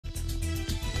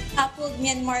Toppled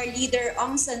Myanmar leader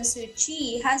Aung San Suu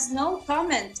Kyi has no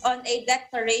comment on a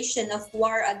declaration of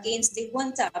war against the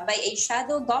junta by a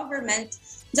shadow government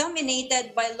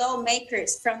dominated by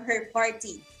lawmakers from her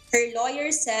party, her lawyer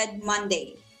said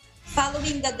Monday.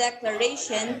 Following the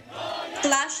declaration,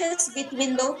 clashes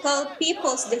between local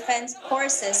People's Defense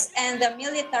Forces and the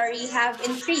military have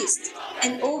increased,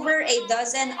 and over a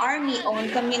dozen army-owned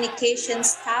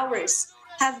communications towers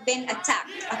have been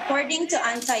attacked, according to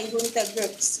anti-junta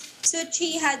groups. Suu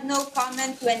Kyi had no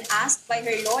comment when asked by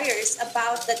her lawyers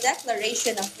about the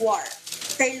declaration of war.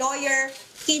 Her lawyer,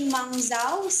 Kin Mang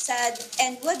Zhao, said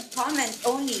and would comment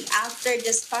only after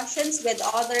discussions with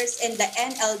others in the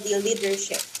NLD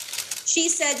leadership. She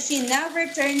said she never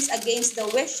turns against the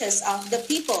wishes of the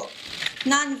people.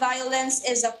 Nonviolence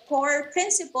is a core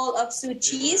principle of Suu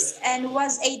Kyi's and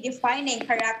was a defining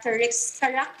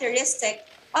characteristic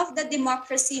of the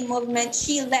democracy movement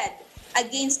she led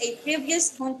against a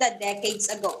previous junta decades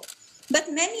ago.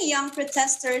 But many young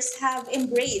protesters have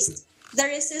embraced the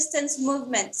resistance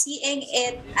movement, seeing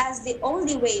it as the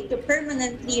only way to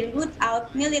permanently root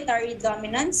out military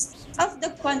dominance of the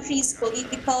country's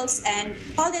politics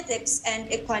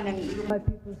and economy. Why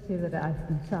people say that I've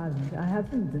been silent. I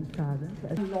haven't been silent.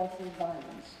 Unlawful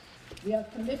violence. We are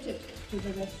committed to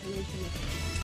the restoration of